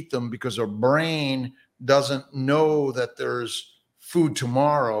going to eat them, because our brain doesn't know that there's food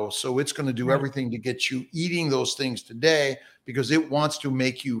tomorrow. So it's going to do everything to get you eating those things today, because it wants to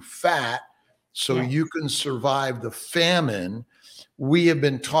make you fat so you can survive the famine. We have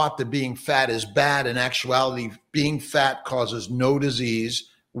been taught that being fat is bad. In actuality, being fat causes no disease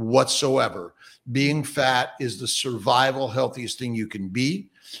whatsoever. Being fat is the survival healthiest thing you can be.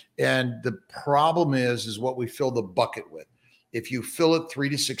 And the problem is what we fill the bucket with. If you fill it 3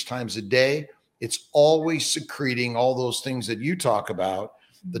 to 6 times a day, it's always secreting all those things that you talk about,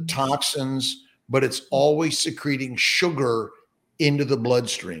 the toxins, but it's always secreting sugar into the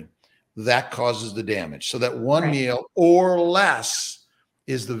bloodstream. that causes the damage. So that one Right. meal or less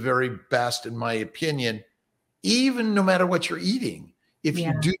is the very best, in my opinion, even no matter what you're eating. If you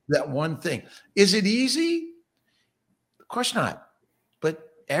Yeah. do that one thing, is it easy? Of course not. But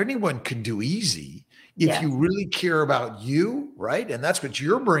anyone can do easy if you Yes. really care about you, right? And that's what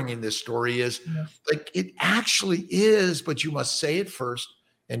you're bringing this story is Yes. like it actually is, but you must say it first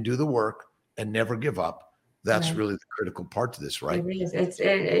and do the work and never give up. That's Right. really the critical part to this, right? It is.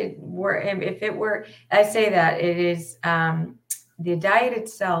 It were if it were. I say that it is. The diet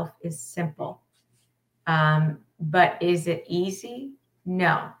itself is simple, but is it easy?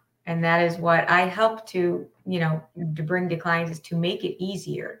 No. And that is what I help to to bring to clients is to make it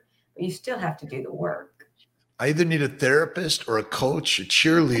easier. But you still have to do the work. I either need a therapist or a coach, a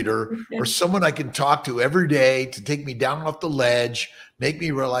cheerleader, or someone I can talk to every day to take me down off the ledge, make me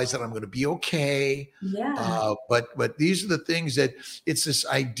realize that I'm going to be okay. Yeah. But these are the things that it's this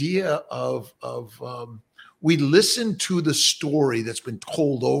idea of we listen to the story that's been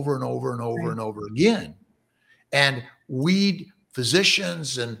told over and over and over Right. and over again, and we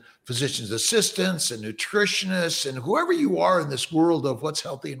physicians and physicians assistants and nutritionists and whoever you are in this world of what's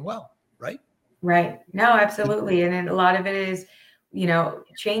healthy and well, right? Right. No, absolutely. And then a lot of it is,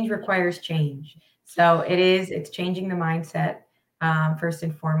 change requires change. So it's changing the mindset, first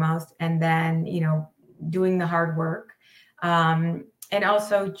and foremost, and then, doing the hard work. And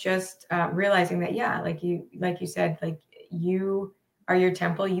also just realizing that, yeah, like you said, like you are your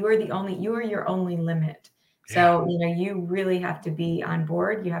temple. You are your only limit. Yeah. So, you really have to be on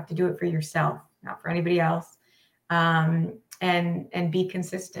board. You have to do it for yourself, not for anybody else. And be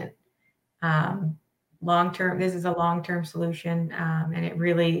consistent. Long term, this is a long term solution, and it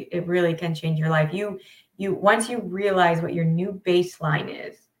really can change your life. You once you realize what your new baseline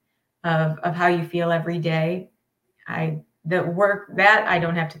is of how you feel every day, the work that I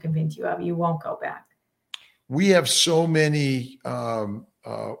don't have to convince you of, you won't go back. We have so many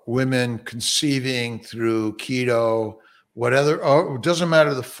women conceiving through keto, whatever. Oh, it doesn't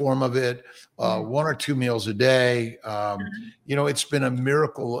matter the form of it. Yeah. One or two meals a day. It's been a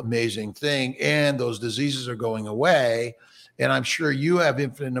miracle, amazing thing, and those diseases are going away. And I'm sure you have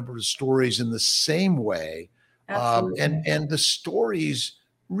infinite number of stories in the same way. And Absolutely. and the stories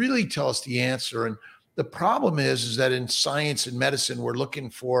really tell us the answer. And the problem is that in science and medicine, we're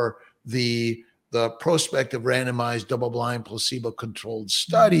looking for the prospective randomized double-blind placebo-controlled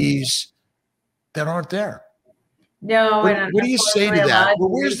studies that aren't there. No, What, and what do you say to unfortunately, a that? lot of Well,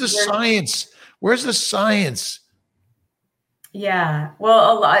 the where's the research. science? Where's the science? Yeah,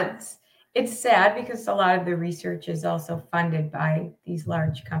 well, a lot. It's sad because a lot of the research is also funded by these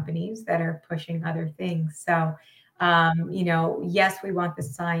large companies that are pushing other things. So, yes, we want the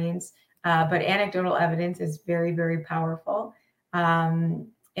science, but anecdotal evidence is very, very powerful.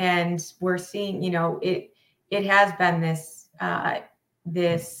 And we're seeing, it has been this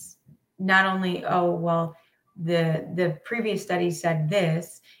not only, oh, well, the previous study said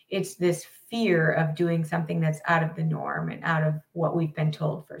this, it's this fear of doing something that's out of the norm and out of what we've been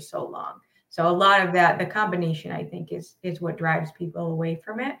told for so long. So a lot of that, the combination, I think, is what drives people away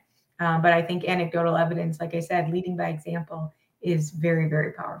from it. But I think anecdotal evidence, like I said, leading by example, is very,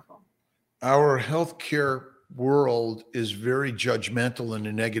 very powerful. Our healthcare world is very judgmental in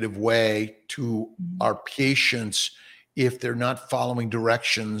a negative way to Mhm. our patients. If they're not following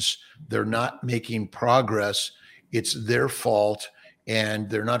directions, they're not making progress, it's their fault, and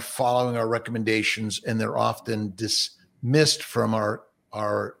they're not following our recommendations, and they're often dismissed from our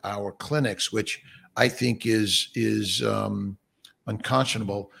clinics, which I think is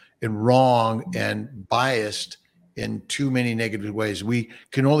unconscionable and wrong and biased in too many negative ways. We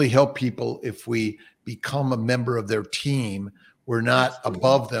can only help people if we become a member of their team. We're not Absolutely.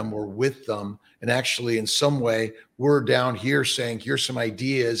 above them, we're with them. And actually, in some way, we're down here saying, here's some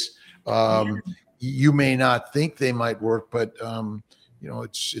ideas. Yeah, You may not think they might work, but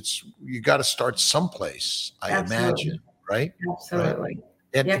it's you got to start someplace, I imagine, absolutely. right? Right. Absolutely.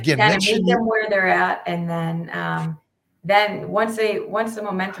 And You have to again, kind of mention meet you. them where they're at, and then once the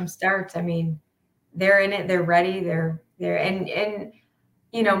momentum starts, I mean, they're in it, they're ready, they're there, and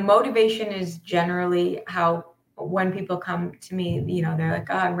motivation is generally how when people come to me, they're like,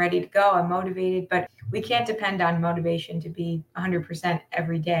 oh, I'm ready to go, I'm motivated, but we can't depend on motivation to be 100%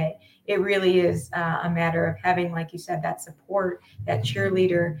 every day. It really is a matter of having, like you said, that support, that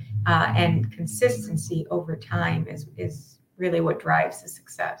cheerleader, and consistency over time is really what drives the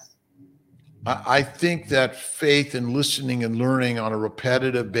success. I think that faith and listening and learning on a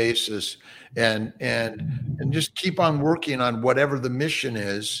repetitive basis and just keep on working on whatever the mission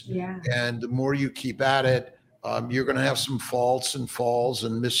is. Yeah. And the more you keep at it, You're going to have some faults and falls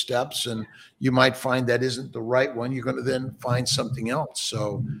and missteps, and you might find that isn't the right one. You're going to then find something else.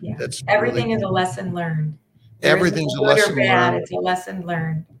 So Yeah. that's really, Everything is a lesson learned. There isn't everything's a a good or lesson bad. learned. It's a lesson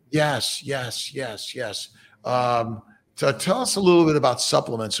learned. Yes, yes, yes, yes. Um, so tell us a little bit about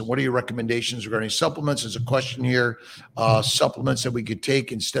supplements and what are your recommendations regarding supplements? There's a question here. Supplements that we could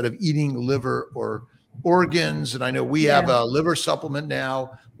take instead of eating liver or organs. And I know we have Yeah. a liver supplement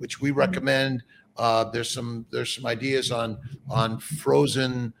now, which we recommend. There's some ideas on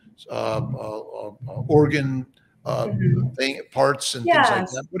frozen organ Mhm. parts and things like that.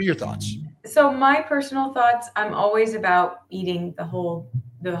 Yes. What are your thoughts? So my personal thoughts, I'm always about eating the whole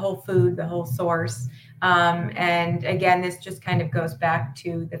food, the whole source. And again, this just kind of goes back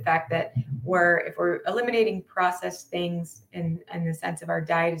to the fact that if we're eliminating processed things in the sense of our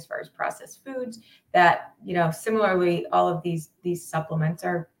diet as far as processed foods, that similarly, all of these supplements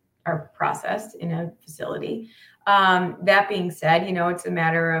are processed in a facility. That being said, it's a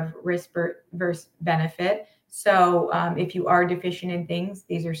matter of risk versus benefit. So if you are deficient in things,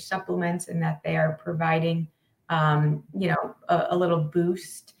 these are supplements in that they are providing, a little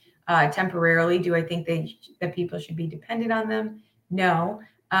boost temporarily. Do I think that people should be dependent on them? No.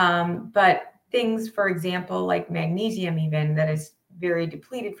 But things, for example, like magnesium, even that is very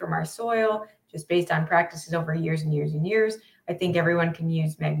depleted from our soil, just based on practices over years and years and years. I think everyone can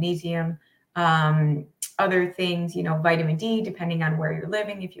use magnesium. Other things, vitamin D, depending on where you're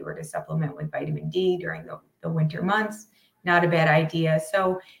living, if you were to supplement with vitamin D during the winter months, not a bad idea.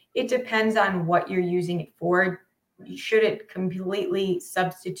 So it depends on what you're using it for. Should it completely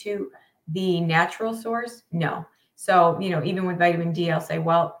substitute the natural source? No. So, even with vitamin D, I'll say,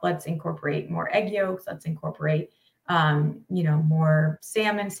 well, let's incorporate more egg yolks. Let's incorporate, more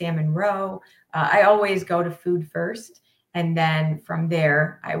salmon roe. I always go to food first. And then from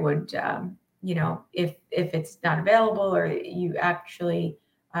there, I would, if it's not available or you actually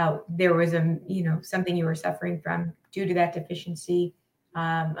there was something you were suffering from due to that deficiency,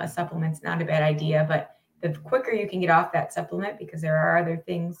 a supplement's not a bad idea. But the quicker you can get off that supplement, because there are other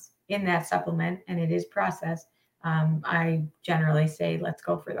things in that supplement and it is processed, I generally say let's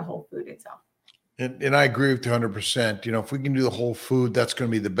go for the whole food itself. And I agree with you 100%. If we can do the whole food, that's going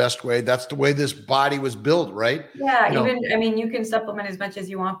to be the best way. That's the way this body was built, right? Yeah, You know, I mean, you can supplement as much as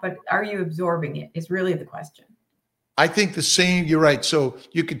you want, but are you absorbing it is really the question. I think the same, you're right. So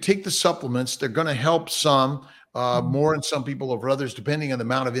you can take the supplements, they're going to help some Mhm. more in some people over others, depending on the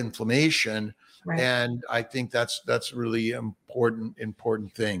amount of inflammation. Right. And I think that's really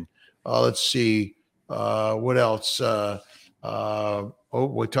important thing. Let's see. What else?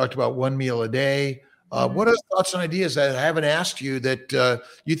 We talked about one meal a day. What Mhm. are thoughts and ideas that I haven't asked you that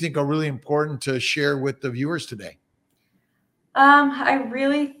you think are really important to share with the viewers today? I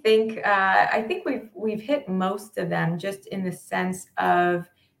really think I think we've hit most of them, just in the sense of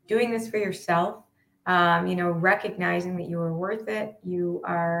doing this for yourself. Recognizing that you are worth it. You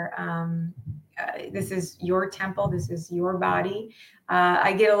are. This is your temple. This is your body.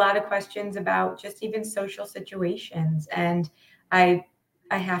 I get a lot of questions about just even social situations, and I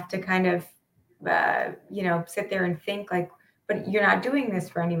I have to kind of sit there and think like, but you're not doing this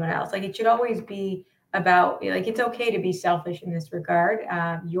for anyone else. Like it should always be about, like, it's okay to be selfish in this regard.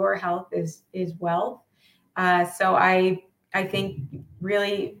 Your health is wealth. So I think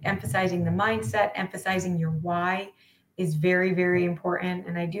really emphasizing the mindset, emphasizing your why is very, very important.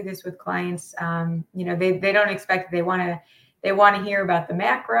 And I do this with clients. They don't expect, they want to hear about the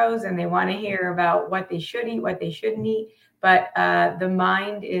macros, and they want to hear about what they should eat, what they shouldn't eat. But the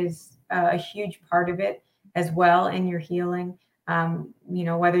mind is a huge part of it as well in your healing.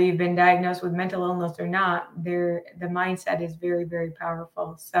 Whether you've been diagnosed with mental illness or not, the mindset is very, very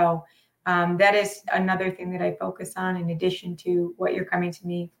powerful. So that is another thing that I focus on, in addition to what you're coming to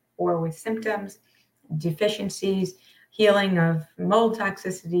me for with symptoms, deficiencies, healing of mold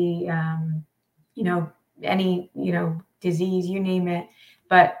toxicity, you know, any, disease, you name it.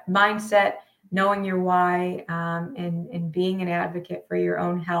 But mindset, knowing your why, and being an advocate for your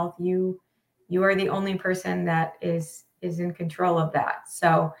own health, you are the only person that is in control of that.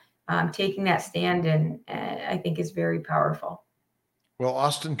 So taking that stand, and I think is very powerful. Well,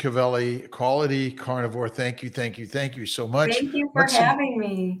 Austin Cavelli, Quality Carnivore, thank you so much. Thank you for What's some having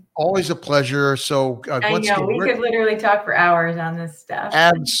me. always a pleasure. So I once know again, we could literally talk for hours on this stuff.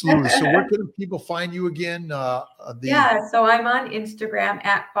 absolutely. So where can people find you again? The Yeah, so I'm on Instagram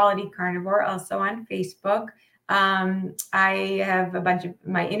at Quality Carnivore, also on Facebook. I have a bunch of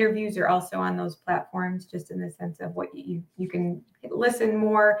my interviews are also on those platforms, just in the sense of what you can listen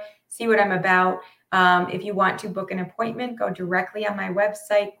more, see what I'm about. If you want to book an appointment, go directly on my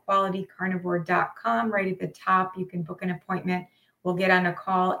website, qualitycarnivore.com. Right at the top, you can book an appointment. We'll get on a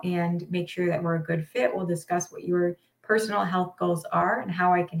call and make sure that we're a good fit. We'll discuss what your personal health goals are and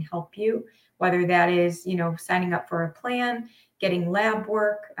how I can help you, whether that is, signing up for a plan, getting lab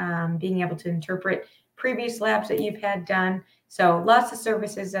work, being able to interpret previous labs that you've had done. So lots of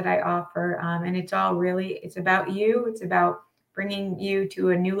services that I offer. And it's about you. It's about bringing you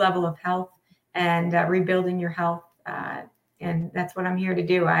to a new level of health and rebuilding your health. And that's what I'm here to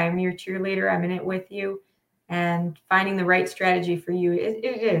do. I am your cheerleader. I'm in it with you, and finding the right strategy for you.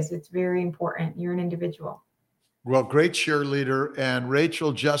 It's very important. You're an individual. Well, great cheerleader. And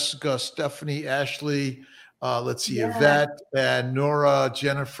Rachel, Jessica, Stephanie, Ashley, Yvette and Nora,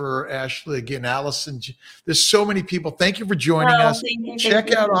 Jennifer, Ashley, again, Allison. There's so many people. Thank you for joining us.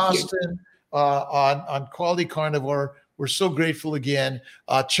 Check out Austin on Quality Carnivore. We're so grateful again.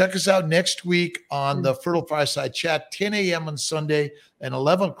 Check us out next week on the Fertile Fireside Chat, 10 a.m. on Sunday and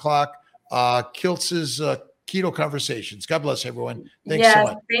 11 o'clock, Kiltz's Keto Conversations. God bless everyone. Thanks so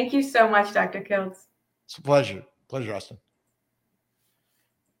much. Thank you so much, Dr. Kiltz. It's a pleasure. Pleasure, Austin.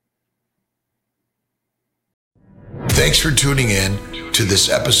 Thanks for tuning in to this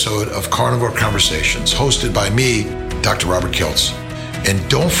episode of Carnivore Conversations, hosted by me, Dr. Robert Kiltz. And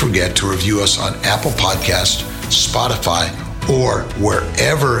don't forget to review us on Apple Podcasts, Spotify, or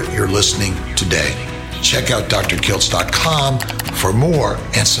wherever you're listening today. Check out drkiltz.com for more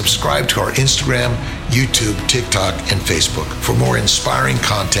and subscribe to our Instagram, YouTube, TikTok, and Facebook for more inspiring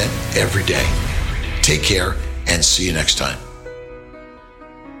content every day. Take care and see you next time.